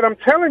 But I'm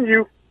telling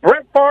you,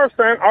 Brett Favre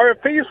signed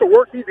RFPs for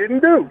work he didn't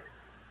do.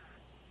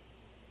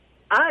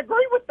 I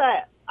agree with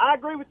that.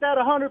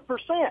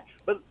 100%.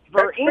 But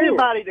for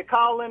anybody to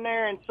call in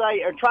there and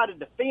say or try to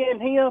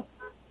defend him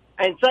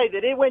and say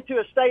that it went to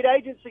a state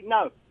agency,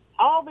 no.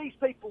 All these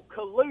people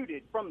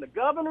colluded from the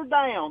governor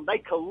down. They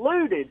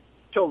colluded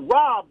to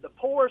rob the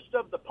poorest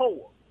of the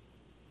poor.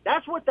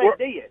 That's what they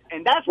did.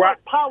 And that's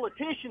what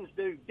politicians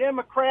do.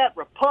 Democrat,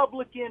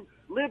 Republican,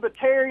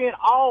 Libertarian,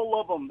 all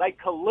of them, they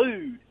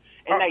collude.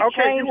 And they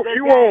change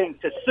their game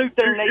to suit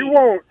their needs.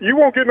 You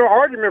won't get no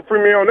argument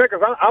from me on that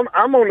because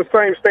I'm on the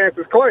same stance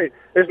as Clay.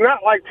 It's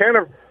not like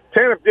TANF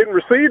didn't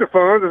receive the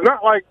funds. It's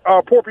not like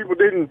poor people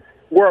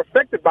were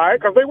affected by it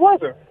because they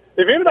wasn't.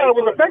 If anybody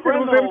was affected, it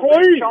was the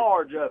employees. In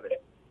charge of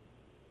it.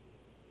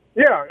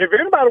 Yeah, if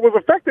anybody was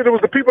affected, it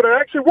was the people that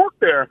actually worked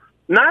there,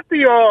 not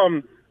the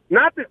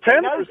Not the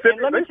 10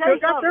 recipients. They still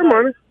got their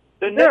money.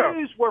 The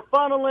news were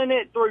funneling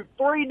it through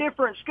 3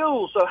 different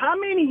schools. So how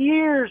many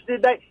years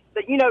did they,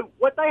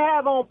 what they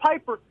have on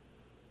paper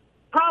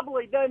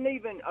probably doesn't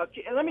even,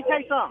 let me tell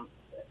you something.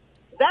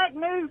 Zach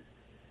knew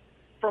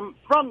from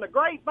the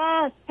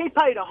grapevine, he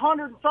paid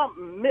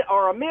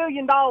 $100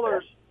 million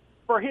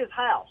for his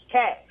house,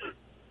 cash.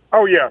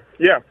 Oh, yeah.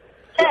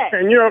 Cash.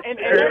 And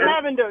they're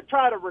having to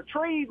try to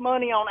retrieve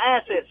money on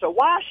assets. So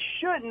why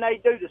shouldn't they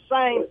do the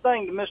same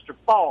thing to Mr.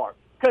 Favre?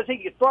 Because he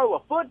could throw a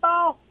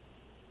football?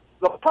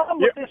 The problem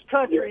with this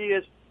country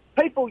is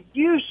people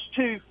used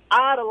to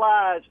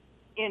idolize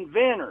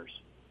inventors,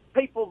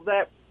 people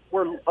that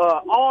were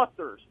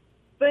authors,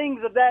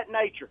 things of that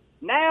nature.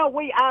 Now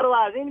we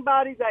idolize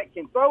anybody that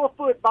can throw a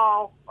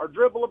football or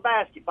dribble a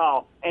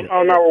basketball. And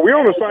no, we're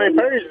on the same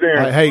page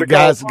then. Hey,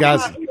 guys,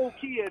 gotta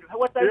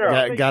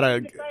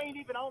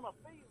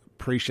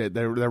appreciate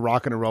they're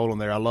rocking and rolling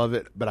there. I love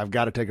it, but I've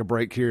got to take a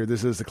break here.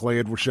 This is the Clay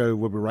Edwards Show.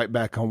 We'll be right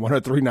back on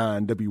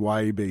 103.9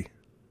 WYAB.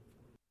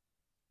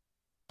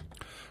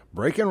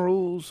 Breaking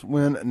rules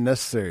when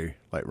necessary,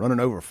 like running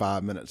over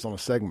 5 minutes on a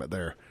segment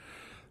there.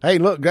 Hey,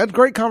 look, that's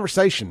great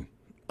conversation.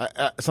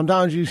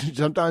 Sometimes you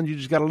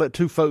just got to let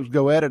two folks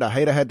go at it. I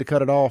hate I had to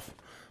cut it off,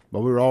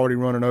 but we were already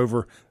running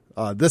over.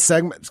 This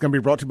segment is going to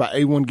be brought to you by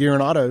A1 Gear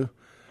and Auto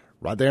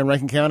right there in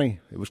Rankin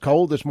County. It was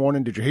cold this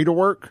morning. Did your heater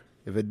work?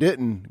 If it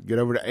didn't, get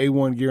over to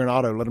A1 Gear and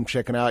Auto. Let them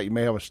check it out. You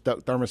may have a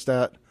stuck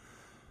thermostat.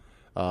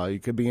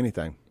 It could be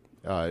anything.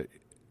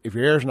 If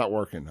your air's not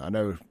working, I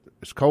know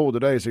it's cold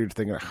today, so you're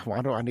thinking,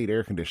 why do I need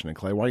air conditioning,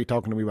 Clay? Why are you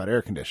talking to me about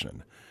air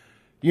conditioning?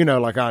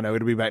 Like I know,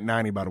 it'll be back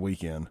 90 by the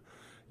weekend.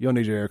 You'll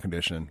need your air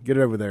conditioning. Get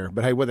it over there.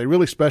 But, hey, what they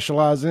really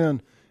specialize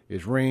in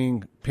is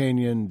ring,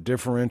 pinion,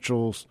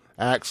 differentials,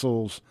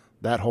 axles,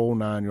 that whole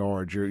 9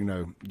 yards, your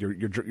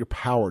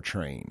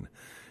powertrain.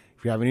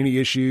 If you're having any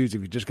issues,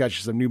 if you just got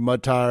you some new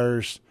mud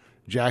tires,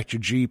 jacked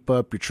your Jeep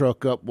up, your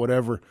truck up,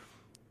 whatever,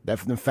 that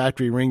from the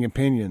factory ring and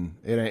pinion,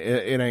 it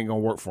ain't gonna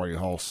work for you,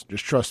 Hoss.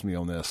 Just trust me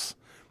on this.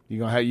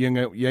 You ain't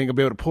gonna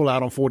be able to pull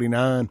out on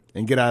 49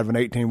 and get out of an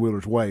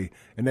 18-wheeler's way.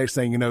 And next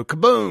thing you know,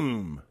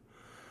 kaboom!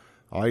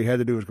 All you had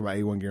to do was go by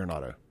A1 Gear and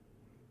Auto.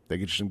 They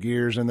get you some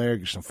gears in there,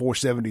 get you some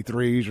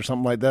 473s or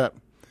something like that.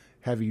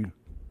 Have you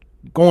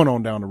going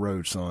on down the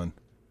road, son?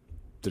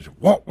 Just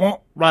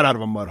womp, right out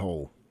of a mud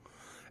hole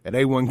at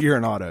A1 Gear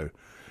and Auto.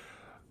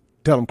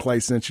 Tell them Clay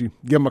sent you.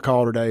 Give them a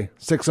call today,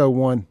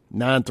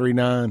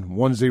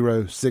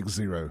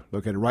 601-939-1060.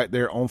 Located right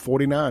there on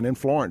 49 in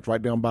Florence,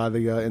 right down by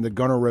the in the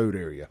Gunner Road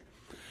area.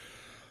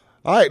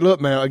 All right, look,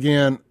 man,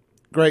 again,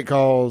 great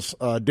calls.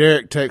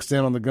 Derek texts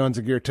in on the Guns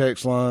and Gear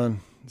text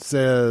line,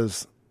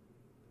 says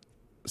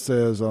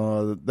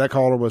that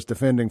caller was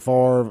defending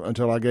Favre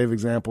until I gave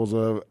examples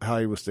of how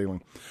he was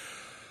stealing.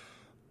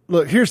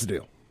 Look, here's the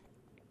deal.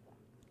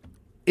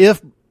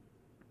 If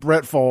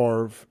Brett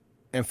Favre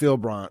and Phil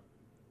Bryant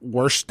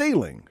were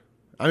stealing,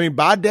 I mean,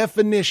 by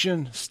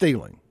definition,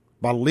 stealing,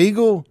 by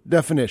legal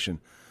definition,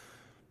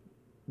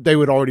 they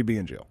would already be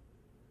in jail.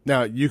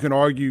 Now, you can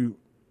argue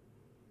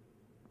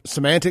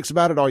semantics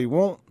about it all you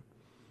want,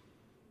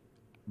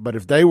 but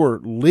if they were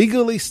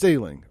legally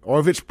stealing, or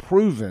if it's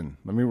proven,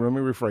 let me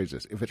rephrase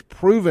this, if it's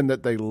proven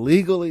that they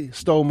legally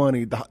stole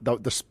money,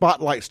 the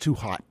spotlight's too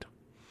hot,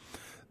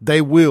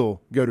 they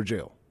will go to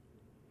jail.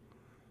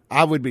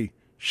 I would be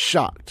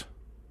shocked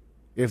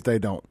if they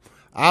don't.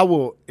 I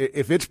will,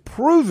 if it's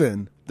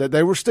proven that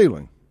they were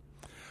stealing,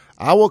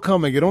 I will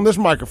come and get on this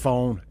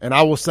microphone and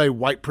I will say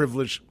white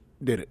privilege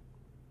did it.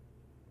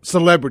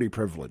 Celebrity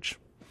privilege.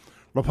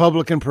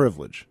 Republican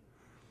privilege.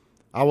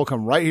 I will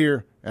come right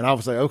here and I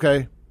will say,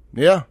 okay,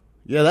 yeah,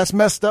 that's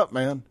messed up,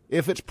 man,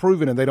 if it's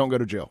proven and they don't go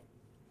to jail.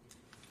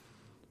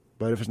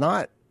 But if it's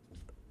not,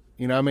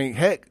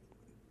 heck,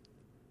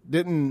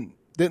 didn't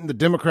the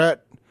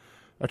Democrat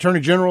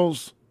attorney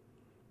generals,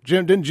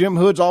 didn't Jim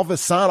Hood's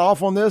office sign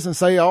off on this and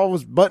say all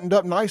was buttoned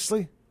up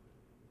nicely?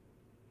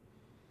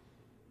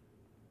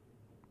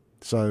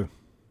 So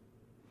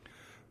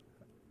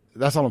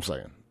that's all I'm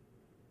saying.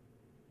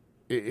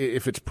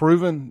 If it's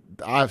proven,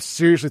 I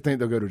seriously think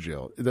they'll go to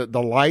jail.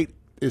 The light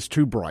is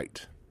too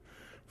bright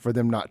for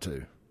them not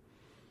to.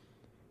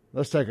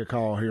 Let's take a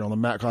call here on the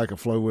Matt Clark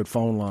of Flowwood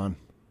phone line.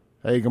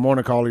 Hey, good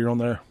morning, caller. You're on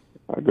there.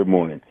 Good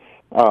morning.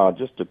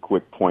 Just a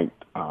quick point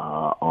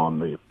on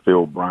the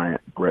Phil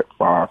Bryant, Brett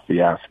Favre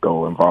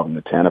fiasco involving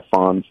the TANF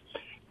funds.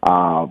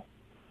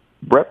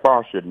 Brett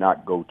Favre should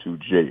not go to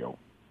jail.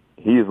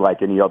 He is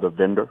like any other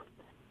vendor.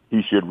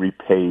 He should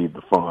repay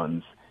the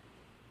funds.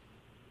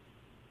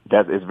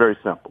 That is very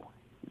simple.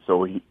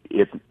 So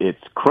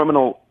it's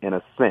criminal in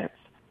a sense,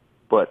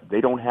 but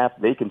they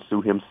can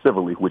sue him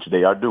civilly, which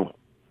they are doing,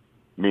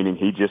 meaning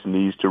he just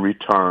needs to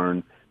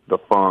return the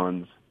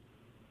funds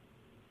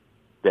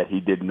that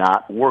he did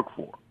not work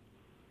for.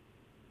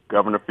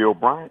 Governor Phil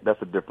Bryant,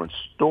 that's a different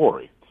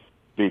story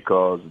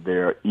because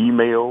there are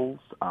emails,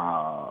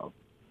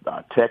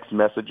 text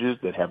messages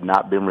that have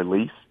not been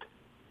released.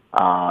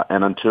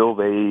 And until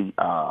they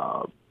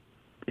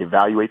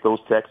evaluate those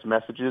text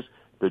messages,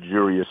 the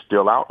jury is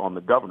still out on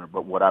the governor.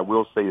 But what I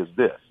will say is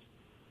this.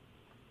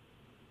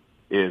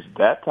 is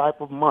that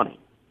type of money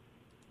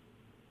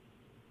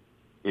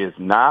is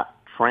not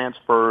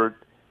transferred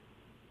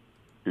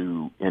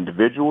to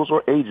individuals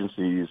or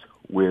agencies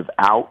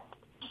without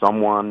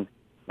someone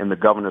in the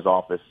governor's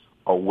office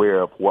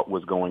aware of what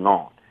was going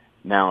on.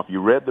 Now, if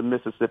you read the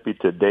Mississippi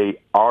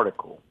Today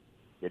article,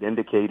 it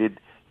indicated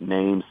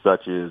names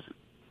such as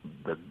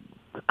the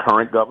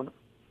current governor.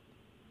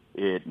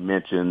 It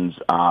mentions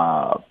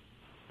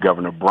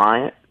Governor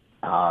Bryant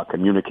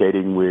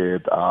communicating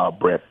with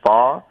Brett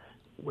Favre,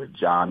 with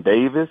John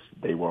Davis.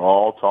 They were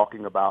all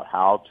talking about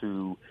how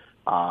to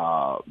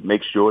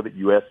make sure that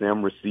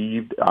USM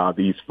received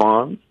these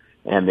funds,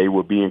 and they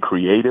were being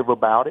creative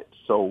about it.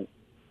 So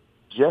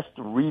just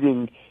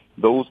reading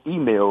those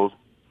emails,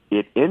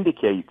 it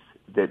indicates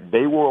that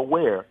they were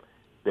aware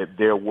that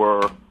there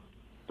were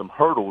some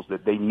hurdles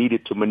that they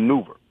needed to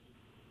maneuver.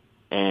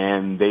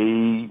 And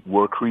they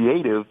were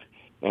creative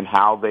in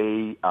how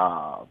they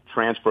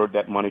transferred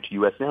that money to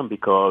USM,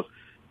 because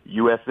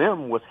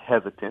USM was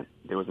hesitant.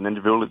 There was an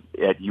individual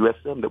at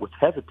USM that was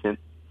hesitant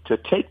to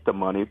take the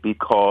money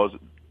because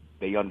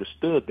they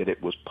understood that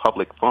it was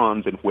public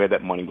funds and where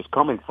that money was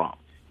coming from.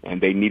 And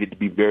they needed to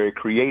be very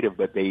creative,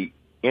 but they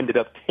ended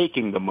up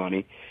taking the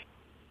money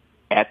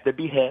at the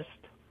behest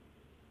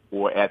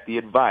or at the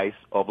advice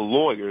of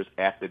lawyers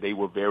after they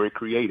were very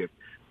creative.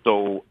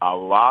 So a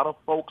lot of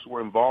folks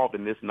were involved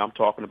in this, and I'm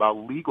talking about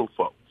legal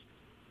folks.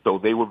 So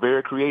they were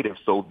very creative.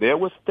 So there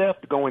was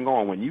theft going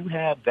on. When you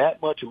have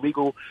that much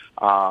legal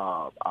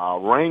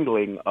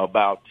wrangling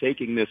about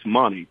taking this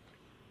money,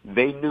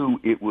 they knew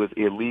it was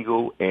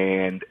illegal,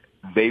 and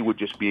they were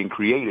just being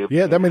creative.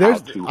 Yeah, I mean,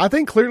 I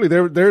think clearly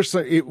there's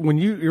when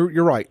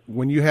you're right.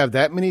 When you have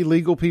that many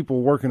legal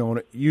people working on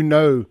it, you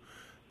know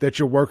that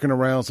you're working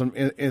around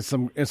in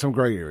some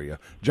gray area.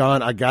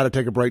 John, I got to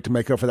take a break to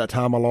make up for that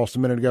time I lost a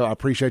minute ago. I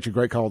appreciate your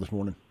great call this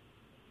morning.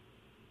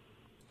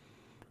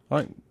 All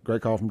right,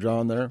 great call from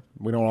John there.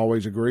 We don't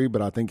always agree,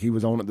 but I think he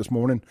was on it this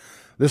morning.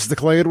 This is the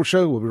Clay Edwards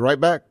Show. We'll be right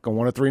back on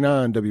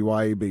 103.9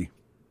 WYAB.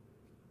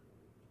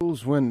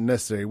 When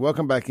necessary.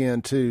 Welcome back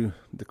into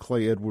the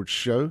Clay Edwards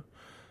Show.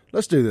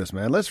 Let's do this,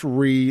 man. Let's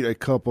read a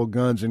couple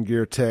Guns and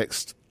Gear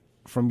texts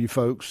from you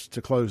folks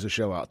to close the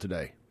show out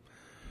today.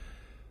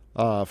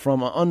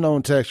 From an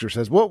unknown texter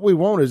says, what we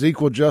want is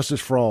equal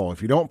justice for all.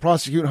 If you don't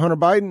prosecute Hunter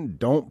Biden,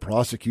 don't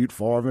prosecute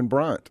Favre and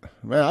Bryant.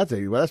 Man, I tell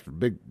you, that's a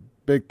big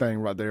thing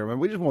right there, man.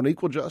 We just want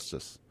equal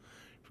justice.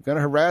 If you're going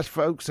to harass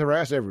folks,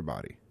 harass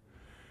everybody.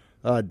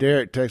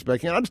 Derek texts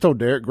back in. I just told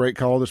Derek, great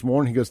call this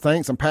morning. He goes,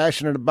 thanks, I'm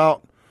passionate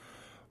about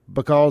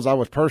because I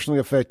was personally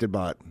affected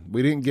by it.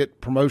 We didn't get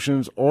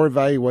promotions or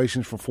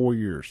evaluations for 4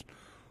 years.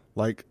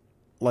 Like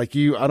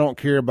you, I don't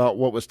care about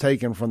what was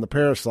taken from the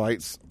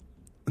parasites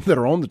that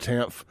are on the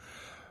 10th.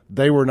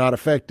 They were not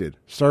affected.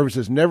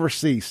 Services never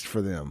ceased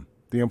for them.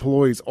 The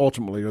employees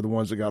ultimately are the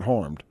ones that got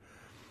harmed.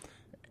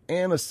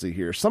 And let's see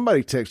here.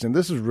 Somebody texted,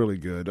 this is really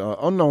good.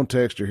 Unknown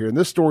texter here, and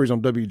this story's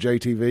on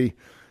WJTV.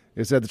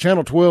 It said the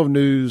Channel 12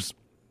 News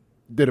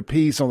did a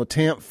piece on the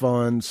 10th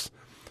funds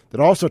that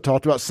also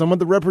talked about some of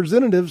the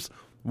representatives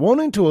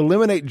wanting to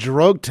eliminate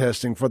drug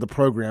testing for the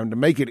program to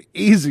make it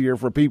easier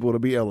for people to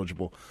be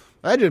eligible.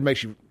 That just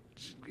makes you,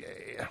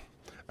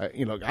 I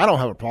don't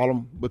have a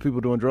problem with people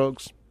doing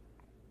drugs.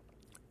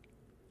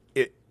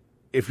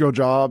 If your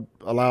job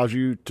allows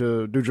you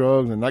to do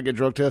drugs and not get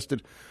drug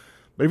tested.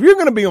 But if you're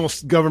going to be on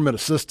government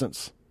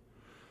assistance,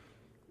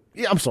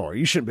 I'm sorry,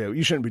 you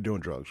shouldn't be doing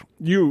drugs.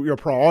 Your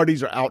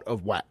priorities are out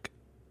of whack.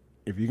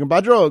 If you can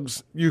buy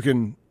drugs, you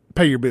can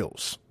pay your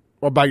bills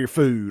or buy your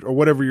food or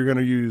whatever you're going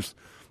to use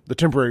the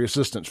temporary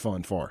assistance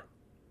fund for.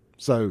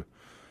 So,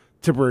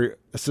 temporary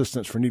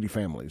assistance for needy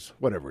families,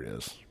 whatever it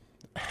is.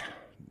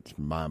 It's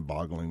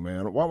mind-boggling,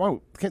 man. Why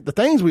the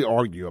things we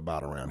argue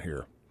about around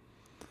here.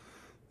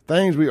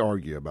 Things we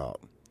argue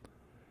about.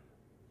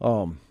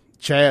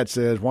 Chad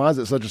says, why is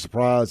it such a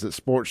surprise that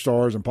sports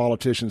stars and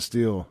politicians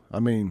steal?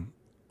 I mean,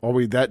 are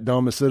we that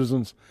dumb as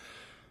citizens?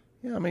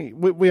 Yeah, I mean,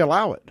 we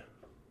allow it.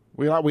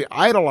 We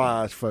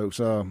idolize folks.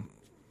 Who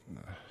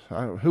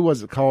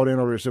was it called in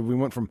over here? Said we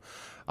went from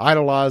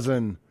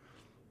idolizing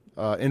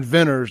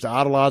inventors to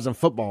idolizing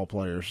football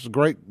players. It's a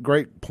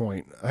great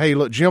point. Hey,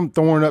 look, Jim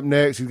Thorne up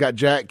next. He's got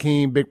Jack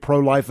Keane, big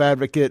pro-life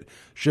advocate.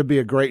 Should be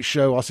a great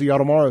show. I'll see y'all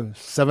tomorrow,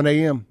 7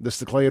 a.m. This is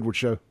the Clay Edwards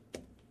Show.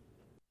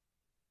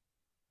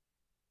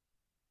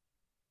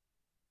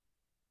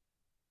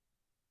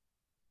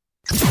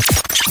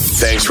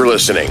 Thanks for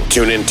listening.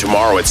 Tune in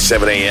tomorrow at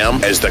 7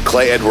 a.m. as the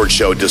Clay Edwards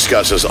Show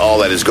discusses all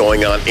that is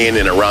going on in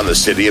and around the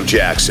city of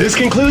Jackson. This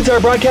concludes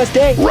our broadcast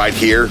day. Right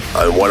here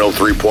on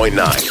 103.9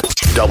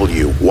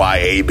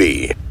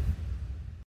 WYAB.